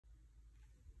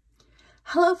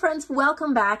Hello friends,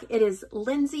 welcome back. It is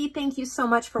Lindsay. Thank you so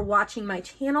much for watching my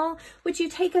channel. Would you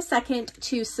take a second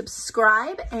to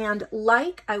subscribe and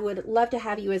like? I would love to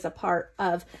have you as a part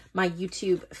of my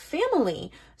YouTube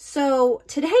family. So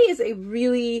today is a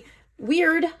really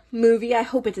weird movie. I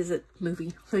hope it is a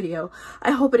movie video. I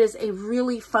hope it is a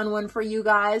really fun one for you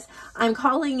guys. I'm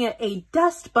calling it a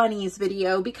Dust Bunnies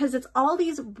video because it's all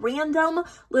these random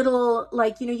little,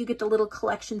 like, you know, you get the little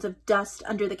collections of dust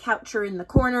under the couch or in the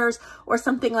corners or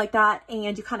something like that.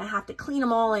 And you kind of have to clean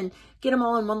them all and get them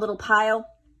all in one little pile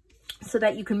so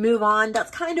that you can move on. That's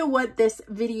kind of what this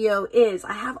video is.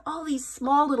 I have all these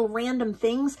small little random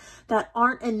things that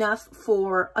aren't enough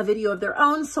for a video of their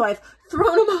own, so I've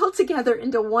thrown them all together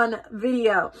into one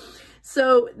video.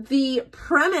 So the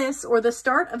premise or the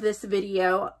start of this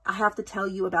video, I have to tell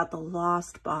you about the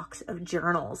lost box of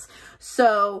journals.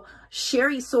 So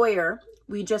Sherry Sawyer,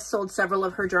 we just sold several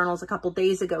of her journals a couple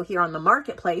days ago here on the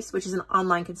marketplace, which is an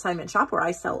online consignment shop where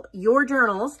I sell your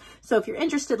journals. So if you're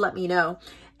interested, let me know.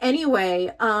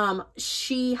 Anyway,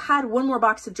 she had one more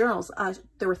box of journals.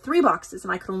 There were 3 boxes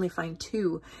and I could only find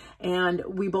 2. And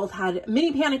we both had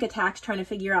mini panic attacks trying to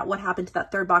figure out what happened to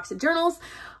that 3rd box of journals.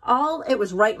 It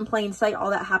was right in plain sight.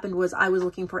 All that happened was I was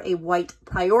looking for a white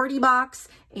priority box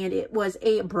and it was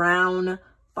a brown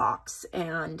box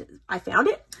and I found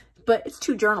it, but it's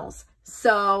 2 journals.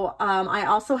 So I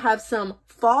also have some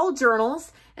fall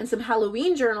journals and some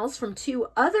Halloween journals from 2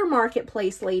 other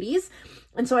marketplace ladies.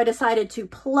 And so I decided to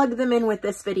plug them in with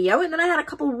this video. And then I had a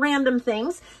couple random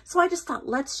things. So I just thought,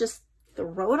 let's just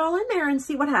throw it all in there and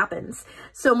see what happens.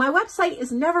 So my website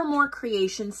is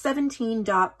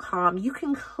nevermorecreation17.com. You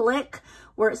can click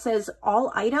where it says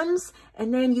all items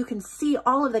and then you can see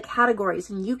all of the categories.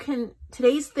 And you can,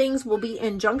 today's things will be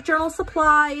in junk journal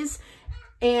supplies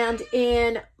and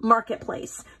in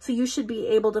marketplace. So you should be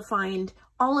able to find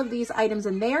all of these items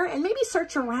in there and maybe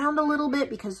search around a little bit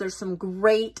because there's some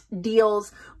great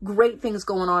deals, great things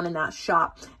going on in that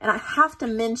shop. And I have to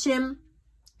mention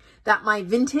that my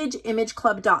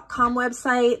vintageimageclub.com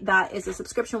website, that is a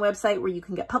subscription website where you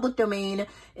can get public domain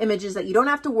images that you don't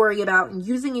have to worry about and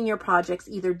using in your projects,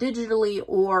 either digitally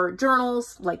or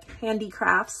journals like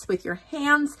handicrafts with your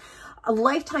hands. A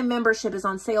lifetime membership is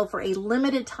on sale for a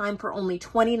limited time for only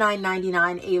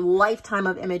 $29.99, a lifetime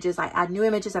of images. I add new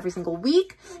images every single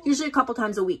week, usually a couple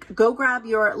times a week. Go grab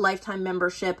your lifetime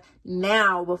membership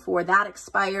now before that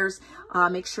expires.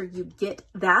 Make sure you get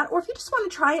that. Or if you just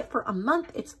want to try it for a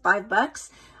month, it's $5.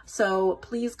 So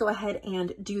please go ahead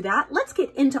and do that. Let's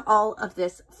get into all of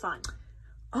this fun.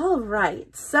 All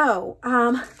right, so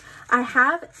I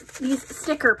have these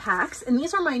sticker packs, and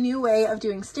these are my new way of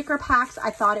doing sticker packs. I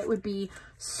thought it would be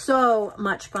so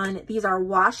much fun. These are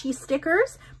washi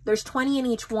stickers. There's 20 in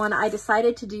each one. I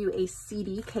decided to do a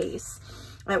CD case.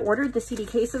 I ordered the CD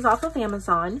cases off of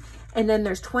Amazon, and then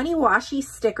there's 20 washi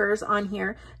stickers on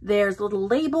here. There's little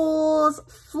labels,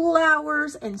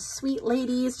 flowers, and sweet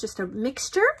ladies, just a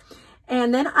mixture.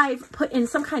 And then I've put in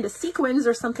some kind of sequins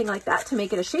or something like that to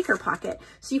make it a shaker pocket.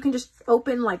 So you can just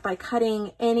open like by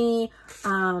cutting any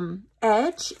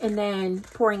edge and then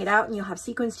pouring it out, and you'll have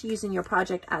sequins to use in your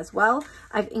project as well.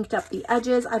 I've inked up the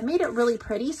edges. I've made it really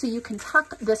pretty so you can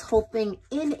tuck this whole thing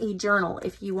in a journal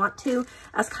if you want to,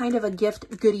 as kind of a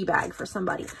gift goodie bag for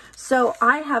somebody. So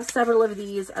I have several of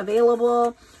these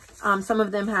available. Some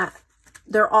of them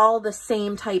they're all the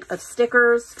same type of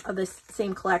stickers of this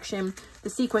same collection. The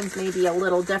sequins may be a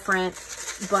little different,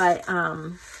 but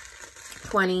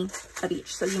 20 of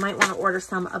each. So you might want to order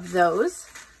some of those.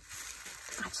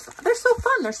 They're so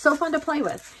fun. They're so fun to play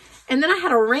with. And then I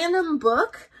had a random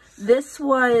book. This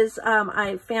was,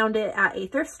 I found it at a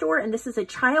thrift store, and this is a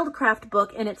childcraft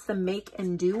book, and it's the Make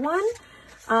and Do one.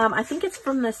 I think it's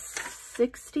from the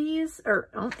 60s or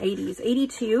 80s,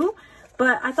 82.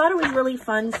 But I thought it was really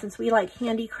fun since we like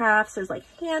handicrafts. There's like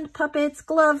hand puppets,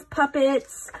 glove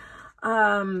puppets,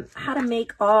 how to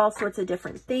make all sorts of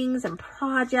different things and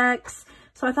projects.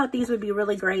 So I thought these would be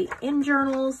really great in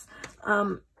journals.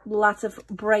 Lots of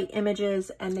bright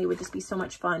images, and they would just be so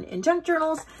much fun in junk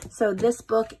journals. So this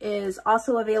book is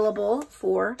also available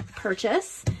for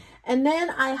purchase. And then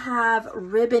I have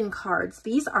ribbon cards.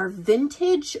 These are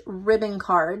vintage ribbon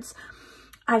cards.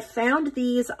 I found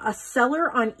these, a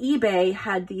seller on eBay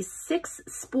had these 6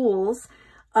 spools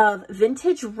of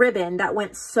vintage ribbon that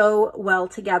went so well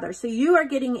together. So you are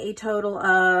getting a total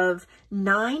of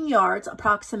 9 yards,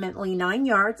 approximately 9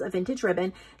 yards of vintage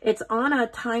ribbon. It's on a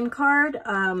time card,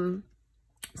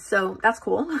 so that's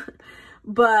cool.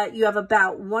 But you have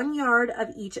about 1 yard of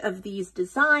each of these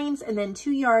designs and then 2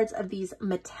 yards of these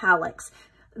metallics.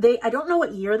 I don't know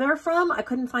what year they're from. I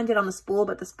couldn't find it on the spool,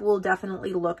 but the spool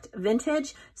definitely looked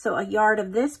vintage. So a yard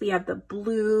of this, we have the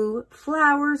blue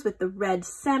flowers with the red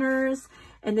centers.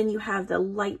 And then you have the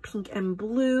light pink and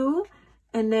blue.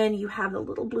 And then you have the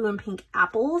little blue and pink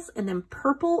apples, and then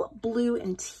purple, blue,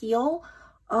 and teal.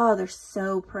 Oh, they're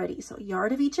so pretty. So a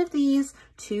yard of each of these,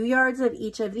 2 yards of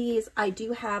each of these. I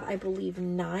do have, I believe,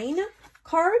 9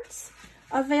 cards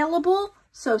available.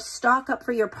 So stock up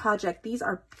for your project. These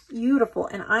are beautiful,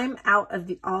 and I'm out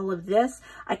of all of this.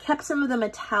 I kept some of the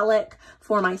metallic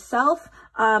for myself.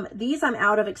 These I'm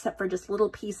out of, except for just little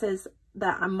pieces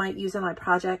that I might use in my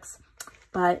projects.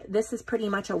 But this is pretty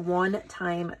much a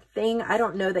one-time thing. I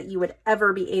don't know that you would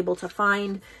ever be able to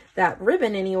find that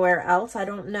ribbon anywhere else. I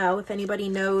don't know if anybody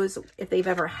knows if they've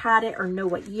ever had it or know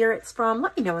what year it's from.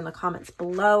 Let me know in the comments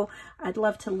below. I'd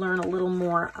love to learn a little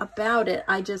more about it.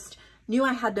 I just knew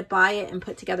I had to buy it and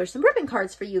put together some ribbon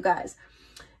cards for you guys.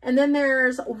 And then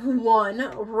there's one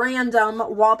random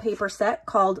wallpaper set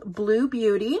called Blue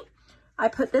Beauty. I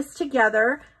put this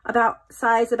together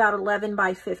size about 11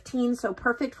 by 15, so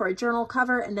perfect for a journal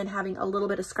cover and then having a little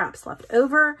bit of scraps left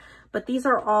over. But these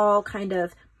are all kind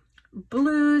of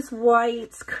blues,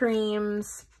 whites,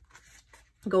 creams,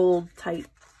 gold type,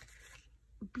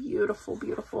 beautiful,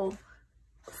 beautiful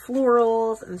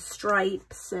florals and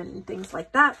stripes and things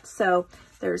like that. So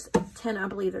there's 10, I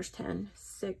believe there's 10,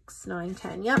 6, 9,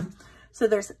 10, yep. So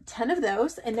there's 10 of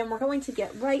those, and then we're going to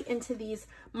get right into these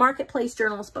marketplace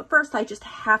journals. But first, I just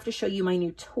have to show you my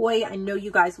new toy. I know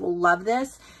you guys will love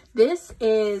this. This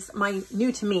is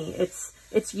new to me.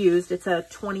 It's used. It's a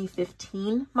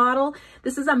 2015 model.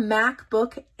 This is a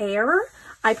MacBook Air.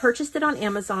 I purchased it on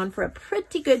Amazon for a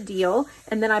pretty good deal,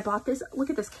 and then I bought this. Look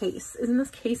at this case. Isn't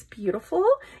this case beautiful?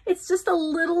 It's just a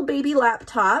little baby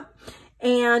laptop.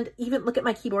 And even look at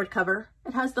my keyboard cover.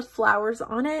 It has the flowers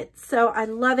on it. So I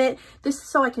love it. This is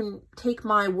so I can take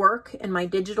my work and my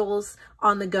digitals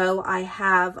on the go. I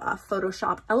have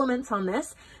Photoshop elements on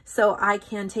this, so I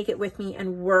can take it with me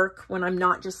and work when I'm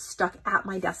not just stuck at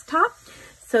my desktop.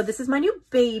 So this is my new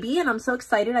baby, and I'm so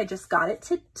excited. I just got it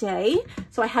today,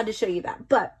 so I had to show you that.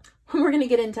 But we're going to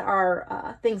get into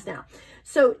our things now.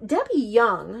 So Debbie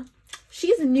Young,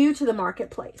 she's new to the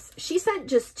marketplace. She sent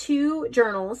just 2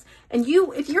 journals, and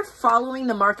if you're following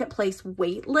the marketplace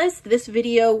wait list, this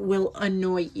video will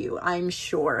annoy you, I'm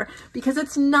sure, because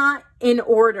it's not in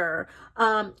order.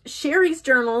 Sherry's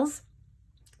journals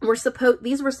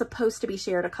these were supposed to be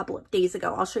shared a couple of days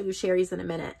ago. I'll show you Sherry's in a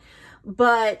minute,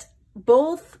 but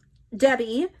both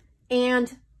Debbie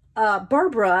and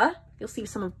Barbara, you'll see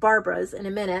some of Barbara's in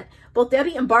a minute. Both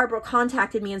Debbie and Barbara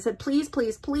contacted me and said, please,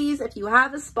 please, please, if you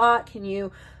have a spot, can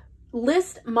you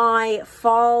list my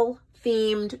fall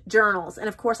themed journals? And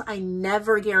of course, I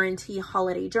never guarantee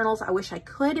holiday journals. I wish I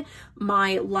could.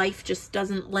 My life just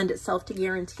doesn't lend itself to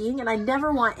guaranteeing, and I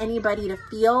never want anybody to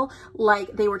feel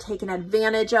like they were taken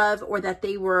advantage of or that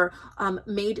they were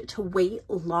made to wait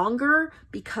longer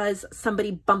because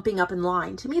somebody bumping up in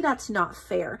line. To me, that's not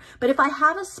fair. But if I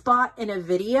have a spot in a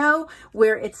video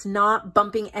where it's not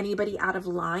bumping anybody out of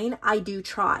line, I do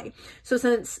try. So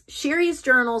since Sherry's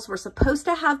journals were supposed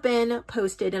to have been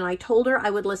posted and I told her I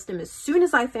would list them as soon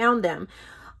as I found them,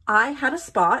 I had a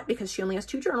spot, because she only has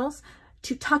 2 journals,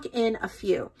 to tuck in a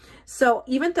few. So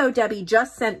even though Debbie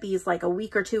just sent these like a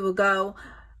week or 2 ago,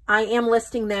 I am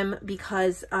listing them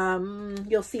because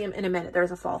you'll see them in a minute.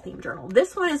 There's a fall themed journal.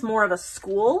 This one is more of a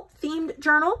school themed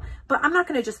journal, but I'm not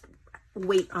going to just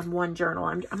wait on one journal.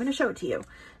 I'm going to show it to you.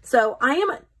 So I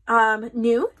am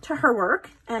new to her work,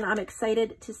 and I'm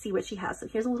excited to see what she has. So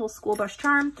here's a little school brush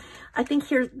charm. I think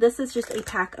this is just a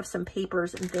pack of some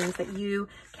papers and things that you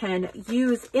can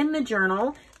use in the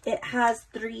journal. It has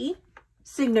 3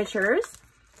 signatures.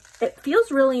 It feels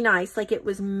really nice, like it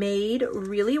was made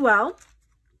really well.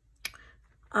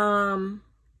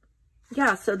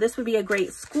 Yeah, so this would be a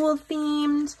great school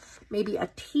themed, maybe a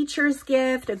teacher's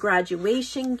gift, a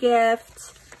graduation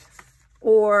gift,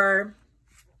 or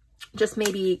just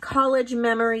maybe college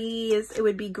memories. It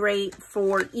would be great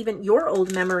for even your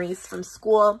old memories from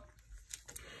school.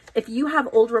 If you have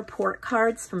old report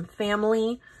cards from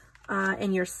family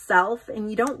and yourself, and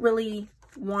you don't really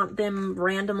want them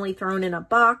randomly thrown in a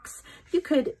box, you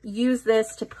could use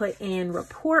this to put in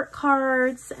report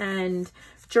cards and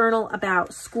journal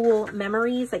about school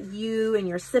memories that you and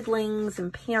your siblings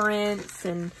and parents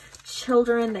and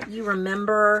children that you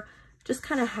remember. Just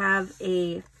kind of have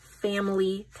a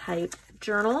family type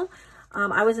journal.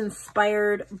 I was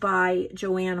inspired by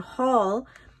JoAnn Hohl.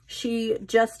 She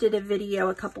just did a video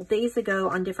a couple days ago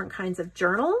on different kinds of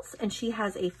journals, and she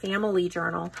has a family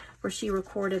journal where she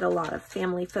recorded a lot of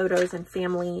family photos and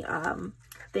family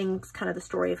things, kind of the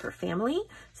story of her family.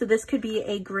 So this could be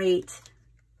a great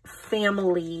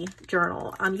family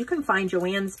journal. You can find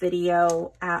JoAnn's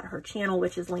video at her channel,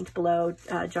 which is linked below,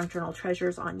 Junk Journal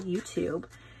Treasures on YouTube.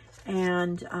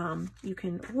 And you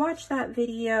can watch that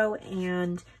video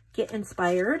and get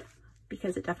inspired,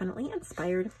 because it definitely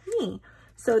inspired me.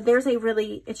 So there's a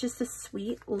really, it's just a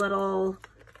sweet little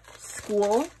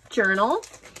school journal.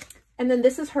 And then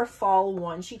this is her fall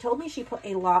one. She told me she put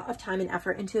a lot of time and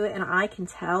effort into it, and I can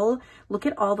tell. Look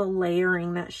at all the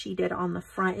layering that she did on the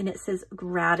front, and it says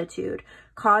gratitude,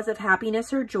 cause of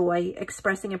happiness or joy,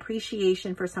 expressing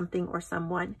appreciation for something or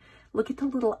someone. Look at the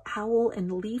little owl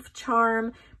and leaf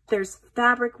charm. There's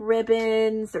fabric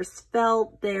ribbons, there's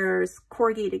felt, there's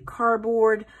corrugated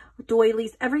cardboard,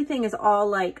 doilies. Everything is all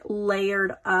like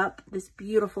layered up. This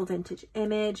beautiful vintage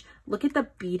image. Look at the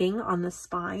beading on the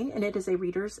spine, and it is a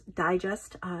Reader's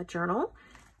Digest journal.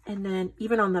 And then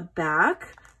even on the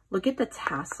back, look at the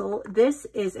tassel. This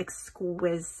is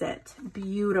exquisite,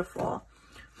 beautiful.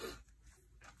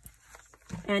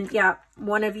 And yeah,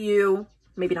 one of you,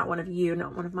 maybe not one of you,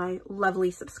 not one of my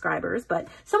lovely subscribers, but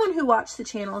someone who watched the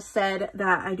channel said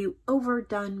that I do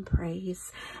overdone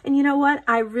praise. And you know what?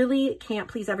 I really can't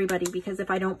please everybody, because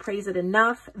if I don't praise it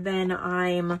enough, then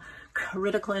I'm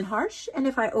critical and harsh. And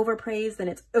if I overpraise, then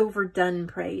it's overdone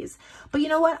praise. But you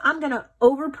know what? I'm going to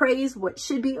overpraise what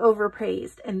should be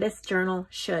overpraised. And this journal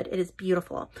should. It is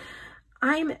beautiful.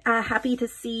 I'm happy to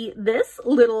see this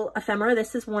little ephemera.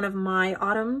 This is one of my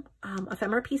autumn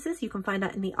ephemera pieces. You can find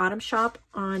that in the autumn shop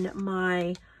on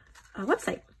my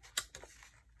website.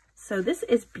 So this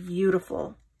is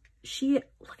beautiful. Look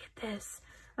at this,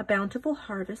 a bountiful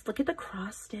harvest. Look at the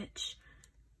cross stitch,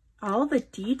 all the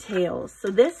details. So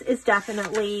this is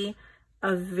definitely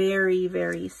a very,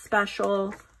 very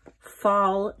special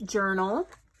fall journal.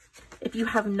 If you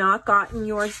have not gotten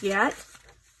yours yet,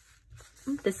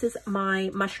 this is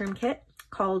my mushroom kit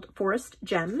called Forest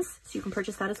Gems, so you can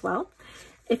purchase that as well.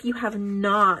 If you have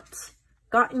not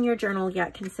gotten your journal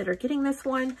yet, consider getting this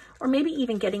one, or maybe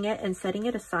even getting it and setting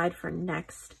it aside for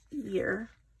next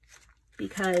year,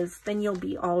 because then you'll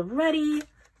be all ready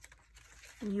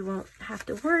and you won't have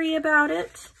to worry about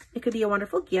it. It could be a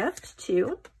wonderful gift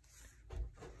too.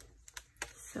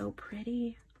 So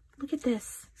pretty. Look at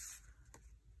this.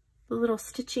 The little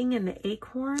stitching and the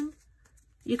acorn.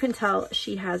 You can tell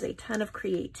she has a ton of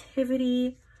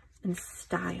creativity and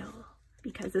style,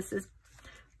 because this is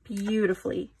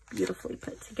beautifully, beautifully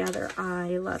put together.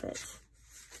 I love it.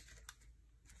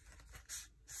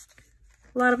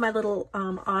 A lot of my little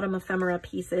autumn ephemera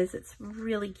pieces. It's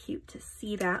really cute to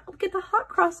see that. Look at the hot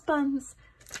cross buns.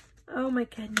 Oh my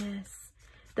goodness.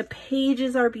 The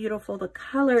pages are beautiful. The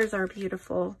colors are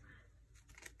beautiful.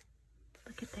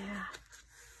 Look at that.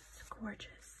 It's gorgeous.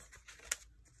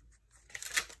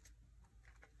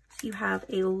 You have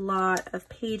a lot of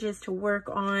pages to work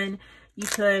on. You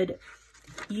could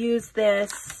use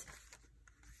this,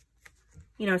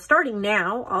 you know, starting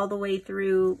now all the way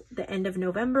through the end of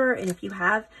November. And if you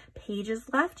have pages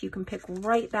left, you can pick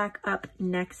right back up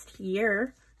next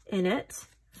year in it,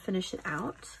 finish it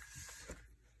out.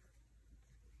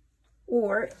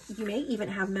 Or you may even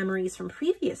have memories from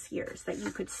previous years that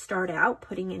you could start out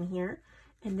putting in here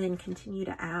and then continue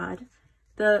to add.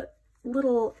 The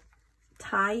little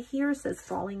tie here says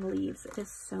falling leaves. It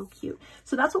is so cute.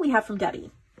 So that's what we have from Debbie,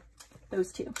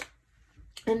 those two.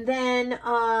 And then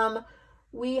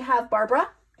we have Barbara,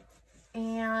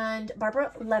 and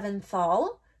Barbara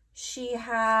Leventhal. She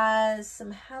has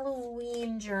some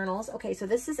Halloween journals. Okay, so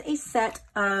this is a set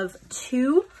of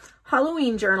 2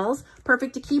 Halloween journals,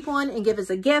 perfect to keep one and give as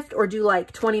a gift, or do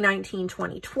like 2019,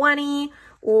 2020,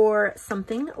 or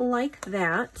something like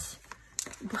that.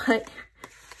 But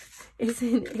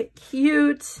isn't it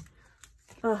cute?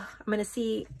 Oh, I'm going to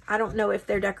see, I don't know if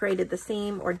they're decorated the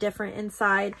same or different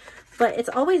inside, but it's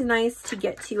always nice to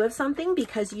get 2 of something,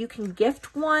 because you can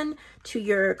gift one to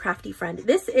your crafty friend.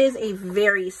 This is a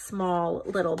very small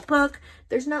little book.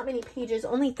 There's not many pages,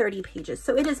 only 30 pages.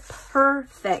 So it is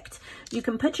perfect. You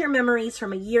can put your memories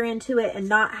from a year into it and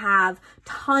not have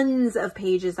tons of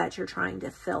pages that you're trying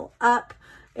to fill up.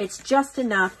 It's just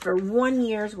enough for 1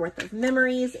 year's worth of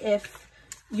memories if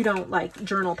you don't like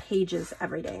journal pages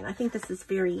every day. And I think this is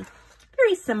very,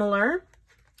 very similar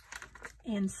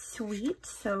and sweet.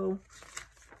 So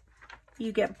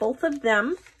you get both of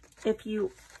them if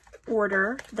you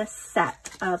order the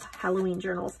set of Halloween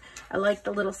journals. I like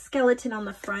the little skeleton on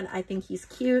the front. I think he's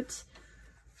cute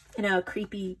in a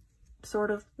creepy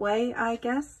sort of way, I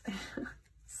guess.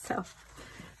 So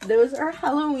those are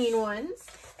Halloween ones.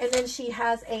 And then she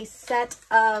has a set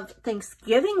of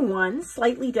Thanksgiving ones,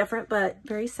 slightly different, but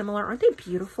very similar. Aren't they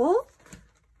beautiful?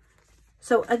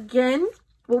 So again,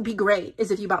 what would be great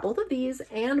is if you bought both of these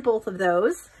and both of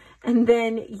those, and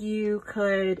then you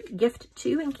could gift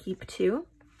 2 and keep 2.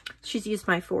 She's used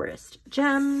my forest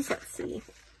gems. Let's see.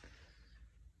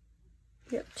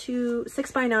 We have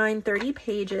 6x9, 30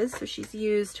 pages. So she's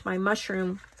used my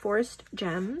mushroom forest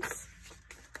gems.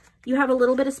 You have a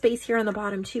little bit of space here on the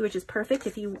bottom too, which is perfect.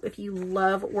 If you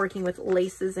love working with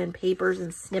laces and papers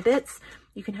and snippets,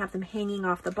 you can have them hanging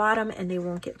off the bottom and they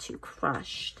won't get too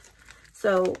crushed.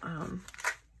 So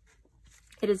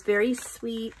it is very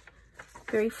sweet,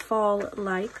 very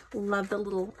fall-like. Love the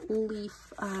little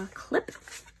leaf clip.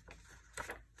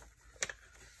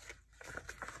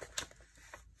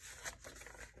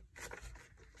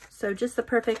 So just the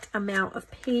perfect amount of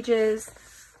pages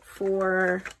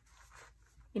for,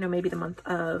 you know, maybe the month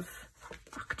of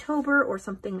October or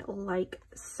something like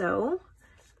so.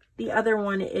 The other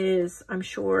one is, I'm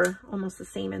sure, almost the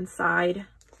same inside.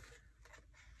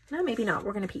 No, maybe not.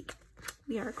 We're going to peek.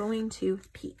 We are going to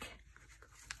peek.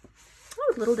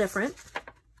 Oh, a little different.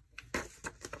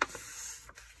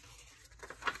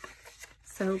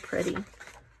 So pretty.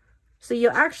 So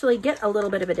you'll actually get a little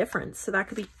bit of a difference. So that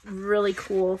could be really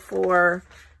cool for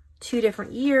 2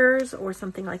 different years or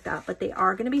something like that. But they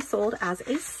are going to be sold as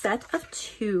a set of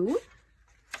 2.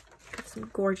 Got some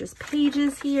gorgeous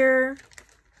pages here.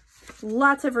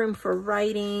 Lots of room for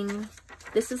writing.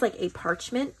 This is like a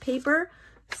parchment paper.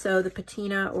 So the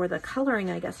patina, or the coloring,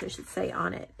 I guess I should say,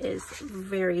 on it is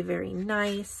very, very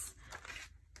nice.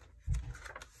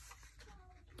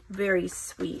 Very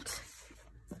sweet.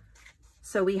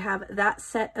 So we have that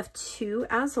set of 2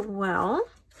 as well.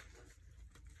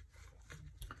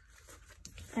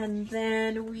 And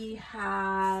then we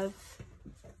have,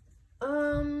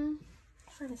 I'm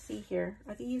trying to see here.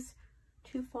 Are these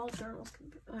 2 fall journals?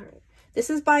 All right. This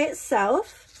is by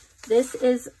itself. This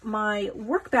is my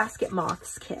work basket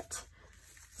moths kit.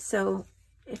 So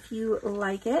if you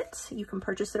like it, you can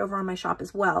purchase it over on my shop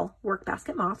as well. Work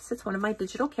basket moths. It's one of my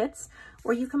digital kits,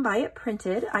 or you can buy it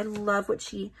printed. I love what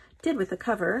she did with the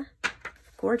cover.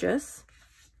 Gorgeous.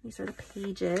 These are the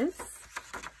pages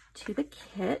to the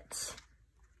kit.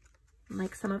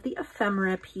 Like some of the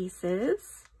ephemera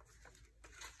pieces.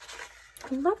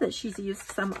 I love that she's used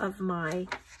some of my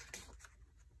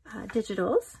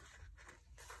digitals.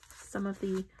 Some of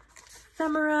the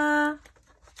ephemera,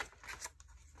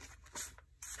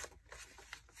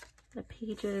 the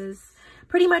pages,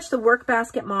 pretty much the work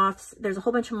basket moths. There's a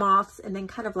whole bunch of moths, and then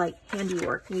kind of like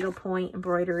handiwork, needlepoint,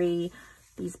 embroidery,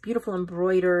 these beautiful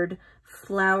embroidered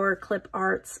flower clip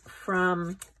arts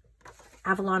from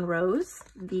Avalon Rose,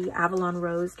 the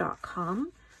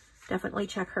avalonrose.com. Definitely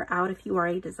check her out if you are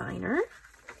a designer.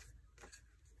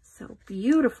 So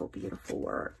beautiful, beautiful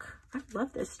work. I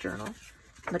love this journal.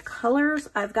 The colors,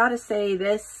 I've got to say,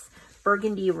 this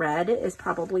burgundy red is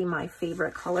probably my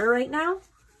favorite color right now.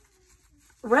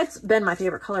 Red's been my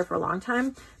favorite color for a long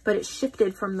time, but it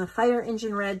shifted from the fire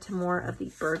engine red to more of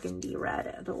the burgundy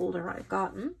red the older I've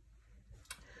gotten.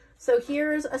 So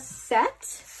here's a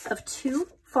set of 2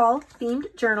 fall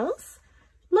themed journals.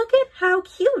 Look at how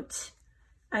cute.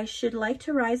 I should like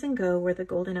to rise and go where the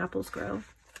golden apples grow.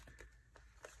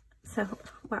 So,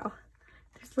 wow,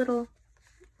 there's little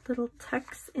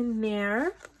text in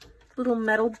there, little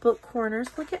metal book corners.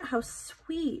 Look at how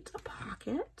sweet. A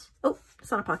pocket. Oh, it's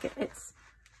not a pocket. It's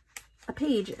a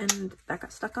page, and that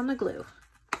got stuck on the glue.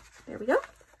 There we go.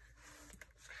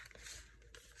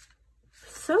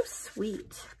 So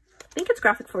sweet. I think it's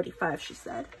graphic 45, she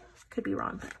said. Could be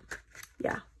wrong, but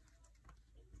yeah.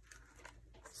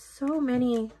 So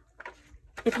many.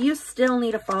 If you still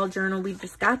need a fall journal, we've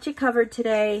just got you covered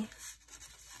today.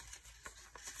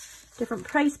 Different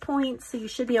price points, so you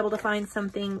should be able to find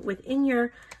something within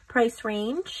your price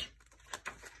range.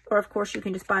 Or of course, you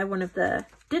can just buy one of the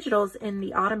digitals in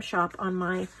the Autumn shop on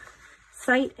my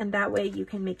site, and that way you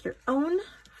can make your own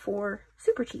for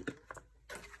super cheap.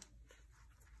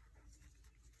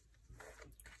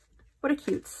 What a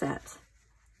cute set.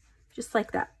 Just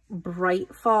like that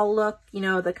bright fall look, you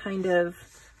know, the kind of,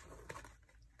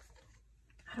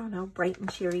 I don't know, bright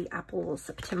and cheery apple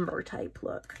September type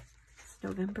look.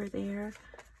 November there.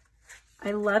 I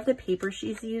love the paper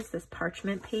she's used, this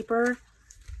parchment paper.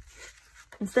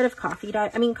 Instead of coffee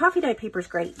dye, I mean, coffee dye paper is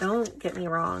great, don't get me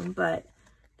wrong, but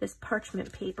this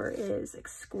parchment paper is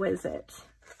exquisite.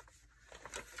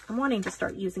 I'm wanting to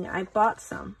start using it. I bought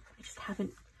some. I just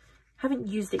haven't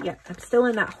used it yet. I'm still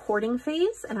in that hoarding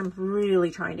phase, and I'm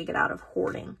really trying to get out of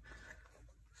hoarding.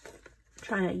 I'm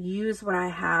trying to use what I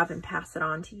have and pass it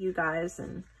on to you guys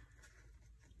and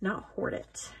not hoard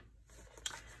it.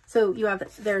 So you have,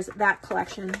 there's that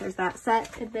collection, there's that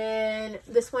set. And then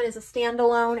this one is a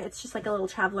standalone. It's just like a little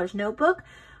traveler's notebook.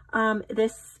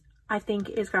 This I think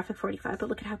is graphic 45, but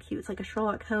look at how cute. It's like a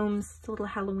Sherlock Holmes, it's a little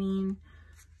Halloween.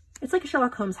 It's like a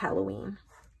Sherlock Holmes Halloween.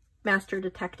 Master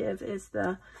Detective is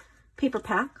the paper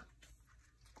pack.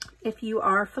 If you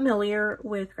are familiar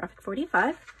with graphic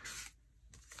 45.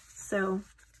 So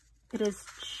it is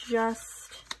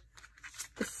just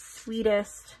the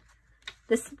sweetest.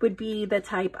 This would be the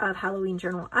type of Halloween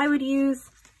journal I would use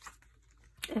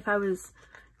if I was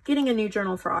getting a new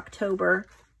journal for October.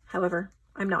 However,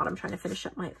 I'm not. I'm trying to finish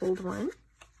up my old one.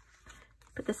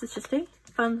 But this is just a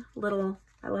fun little,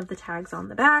 I love the tags on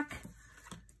the back.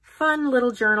 Fun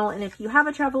little journal. And if you have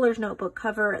a traveler's notebook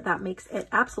cover, that makes it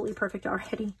absolutely perfect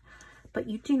already. But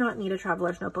you do not need a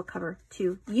traveler's notebook cover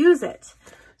to use it.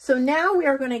 So now we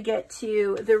are going to get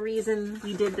to the reason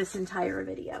we did this entire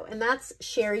video, and that's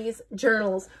Sherry's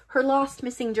journals, her lost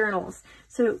missing journals.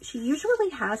 So she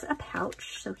usually has a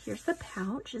pouch. So here's the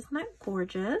pouch. Isn't that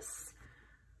gorgeous?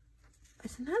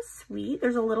 Isn't that sweet?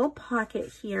 There's a little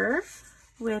pocket here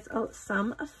with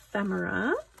some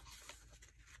ephemera.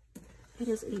 It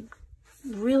is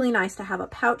really nice to have a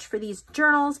pouch for these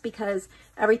journals because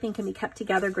everything can be kept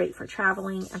together, great for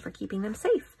traveling and for keeping them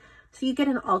safe. So you get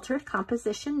an altered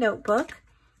composition notebook,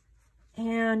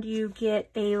 and you get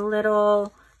a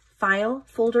little file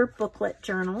folder booklet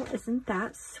journal. Isn't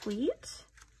that sweet?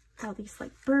 All these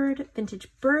like vintage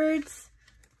birds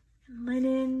and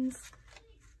linens.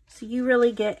 So you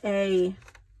really get a,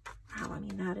 wow, I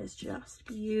mean, that is just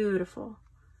beautiful.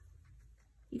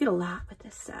 You get a lot with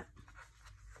this set.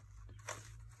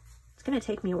 It's going to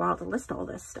take me a while to list all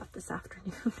this stuff this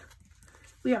afternoon.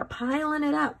 We are piling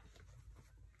it up.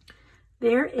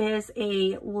 There is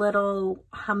a little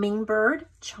hummingbird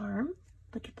charm.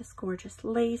 Look at this gorgeous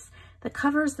lace. The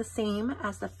cover is the same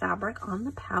as the fabric on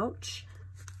the pouch.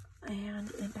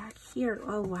 And back here,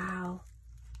 oh wow.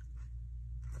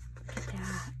 Look at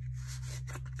that.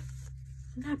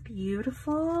 Isn't that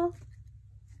beautiful?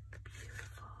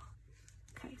 Beautiful.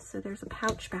 Okay, so there's a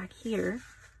pouch back here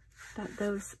that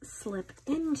those slip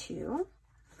into.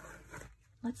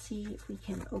 Let's see if we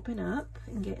can open up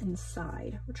and get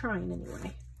inside. We're trying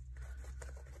anyway.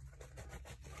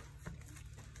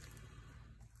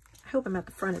 I hope I'm at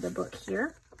the front of the book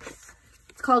here.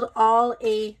 It's called All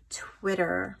a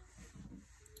Twitter.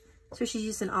 So she's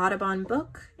used an Audubon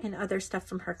book and other stuff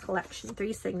from her collection.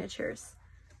 3 signatures.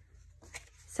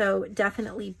 So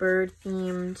definitely bird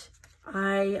themed.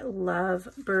 I love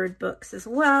bird books as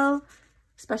well,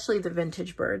 especially the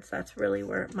vintage birds. That's really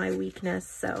where my weakness.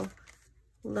 So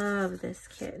love this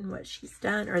kit and what she's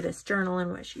done, or this journal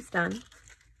and what she's done.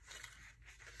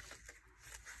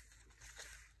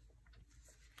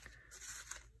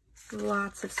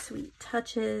 Lots of sweet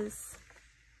touches.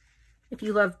 If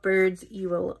you love birds, you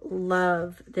will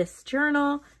love this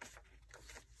journal.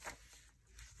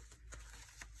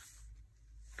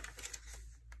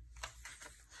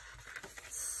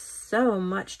 So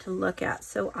much to look at,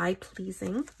 so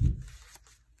eye-pleasing.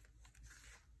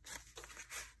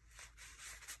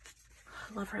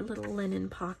 I love her little linen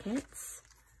pockets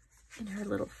and her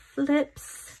little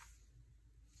flips.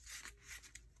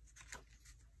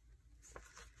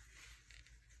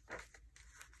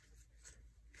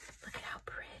 Look at how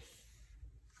pretty.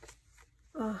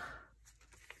 Oh.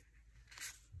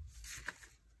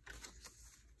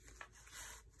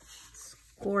 It's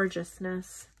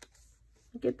gorgeousness.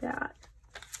 Look at that.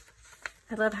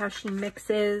 I love how she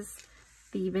mixes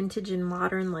the vintage and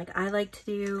modern like I like to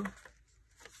do.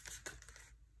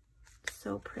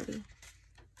 So pretty.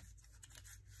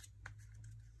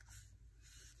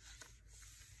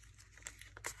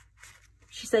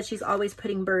 She said she's always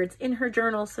putting birds in her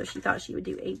journal, so she thought she would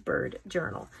do a bird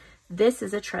journal. This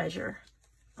is a treasure.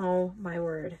 Oh my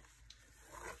word.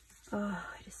 Oh,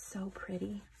 it is so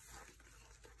pretty.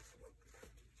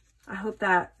 I hope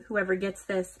that whoever gets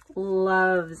this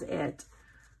loves it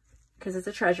because it's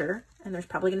a treasure and there's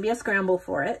probably going to be a scramble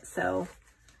for it. So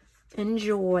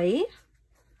enjoy.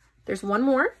 There's one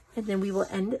more and then we will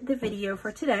end the video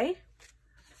for today.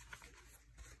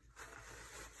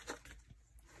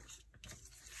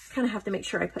 Kind of have to make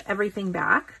sure I put everything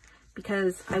back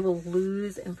because I will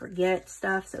lose and forget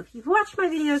stuff. So if you've watched my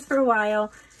videos for a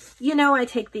while, you know I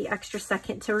take the extra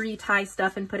second to retie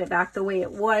stuff and put it back the way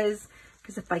it was.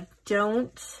 Because if I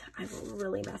don't, I will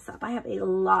really mess up. I have a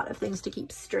lot of things to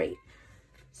keep straight.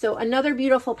 So another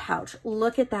beautiful pouch.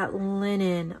 Look at that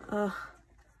linen. Oh,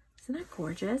 isn't that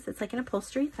gorgeous? It's like an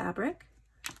upholstery fabric.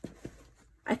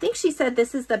 I think she said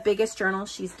this is the biggest journal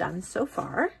she's done so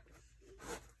far.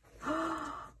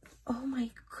 Oh my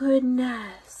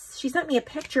goodness. She sent me a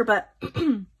picture, but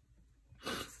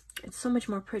it's so much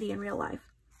more pretty in real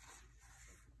life.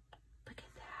 Look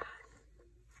at that.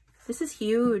 This is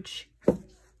huge.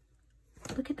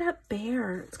 Look at that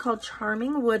bear. It's called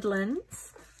Charming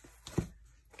Woodlands.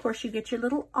 Of course, you get your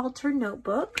little altar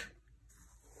notebook.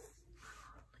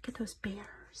 Look at those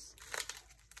bears.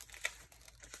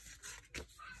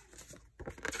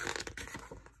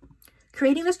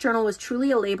 Creating this journal was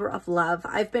truly a labor of love.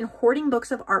 I've been hoarding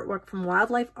books of artwork from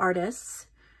wildlife artists.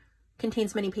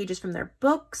 Contains many pages from their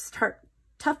books.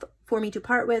 Tough for me to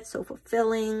part with, so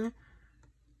fulfilling.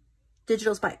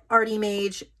 Digitals by Artie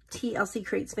Mage. Ellsie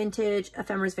Creates Vintage.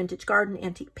 Ephemera's Vintage Garden.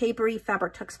 Antique Paperie.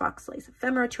 Fabric Tux Fox Lace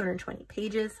Ephemera. 220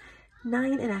 pages.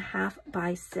 9.5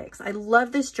 by 6. I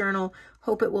love this journal.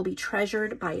 Hope it will be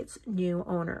treasured by its new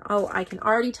owner. Oh, I can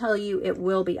already tell you it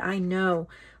will be. I know.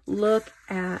 Look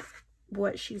at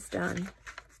what she's done.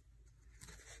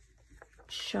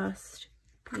 Just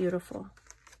beautiful.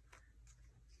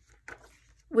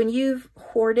 When you've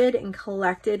hoarded and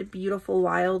collected beautiful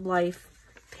wildlife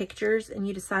pictures and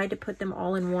you decide to put them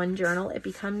all in one journal, it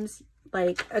becomes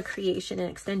like a creation, an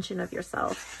extension of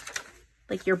yourself,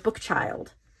 like your book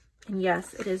child. And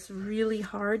yes, it is really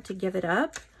hard to give it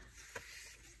up,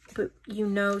 but you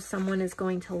know someone is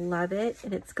going to love it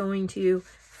and it's going to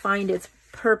find its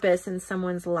purpose in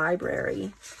someone's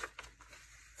library.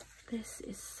 This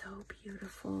is so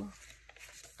beautiful.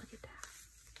 Look at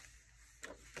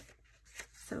that.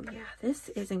 So yeah, this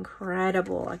is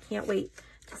incredible. I can't wait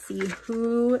to see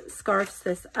who scarfs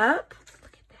this up.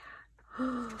 Look at that.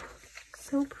 Oh,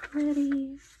 so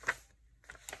pretty.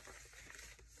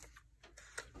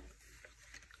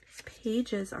 These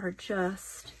pages are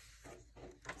just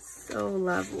so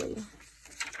lovely.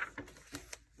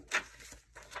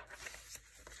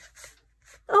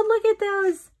 Oh, look at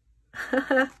those.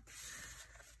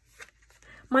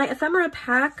 My ephemera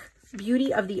pack,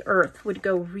 Beauty of the Earth, would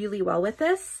go really well with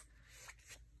this.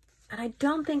 And I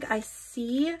don't think I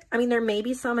see, I mean, there may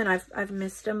be some and I've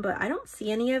missed them, but I don't see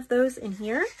any of those in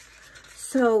here.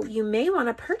 So you may want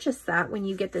to purchase that when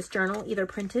you get this journal, either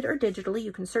printed or digitally.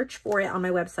 You can search for it on my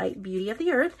website, Beauty of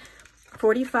the Earth.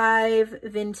 45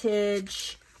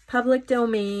 vintage, public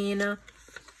domain, kind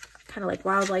of like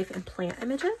wildlife and plant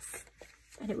images.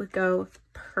 And it would go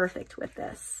perfect with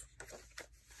this.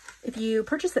 If you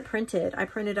purchase it printed, I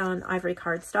printed on ivory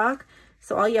cardstock.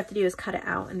 So all you have to do is cut it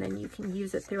out and then you can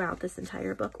use it throughout this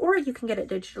entire book. Or you can get it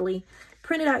digitally,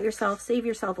 print it out yourself, save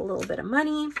yourself a little bit of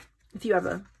money. If you have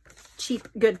a cheap,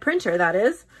 good printer, that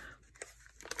is.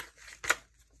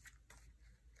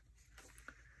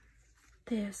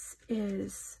 This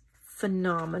is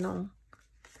phenomenal.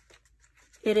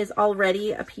 It is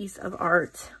already a piece of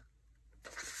art.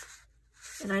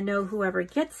 And I know whoever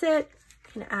gets it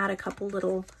can add a couple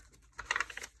little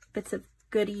bits of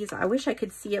goodies. I wish I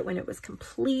could see it when it was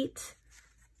complete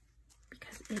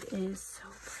because it is so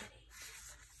pretty.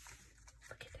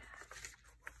 Look at that.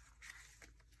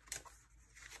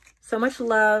 So much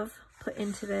love put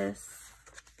into this.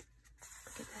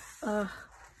 Look at that.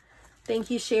 Thank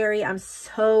you, Sherry. I'm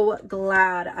so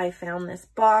glad I found this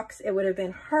box. It would have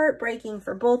been heartbreaking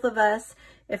for both of us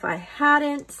if I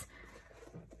hadn't.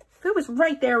 It was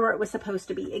right there where it was supposed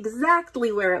to be,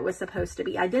 exactly where it was supposed to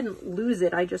be. I didn't lose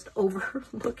it, I just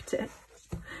overlooked it.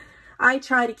 I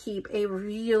try to keep a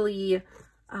really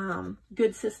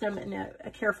good system and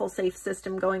a careful, safe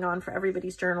system going on for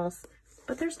everybody's journals.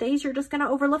 But there's days you're just gonna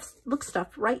overlook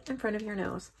stuff right in front of your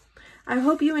nose. I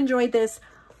hope you enjoyed this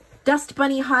Dust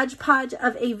Bunny hodgepodge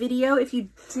of a video. If you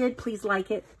did, please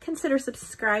like it. Consider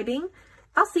subscribing.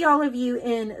 I'll see all of you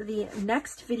in the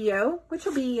next video, which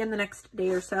will be in the next day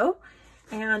or so.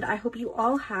 And I hope you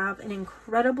all have an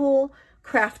incredible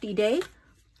crafty day.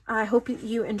 I hope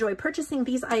you enjoy purchasing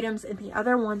these items and the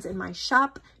other ones in my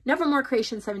shop,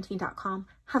 nevermorecreation17.com.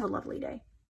 Have a lovely day.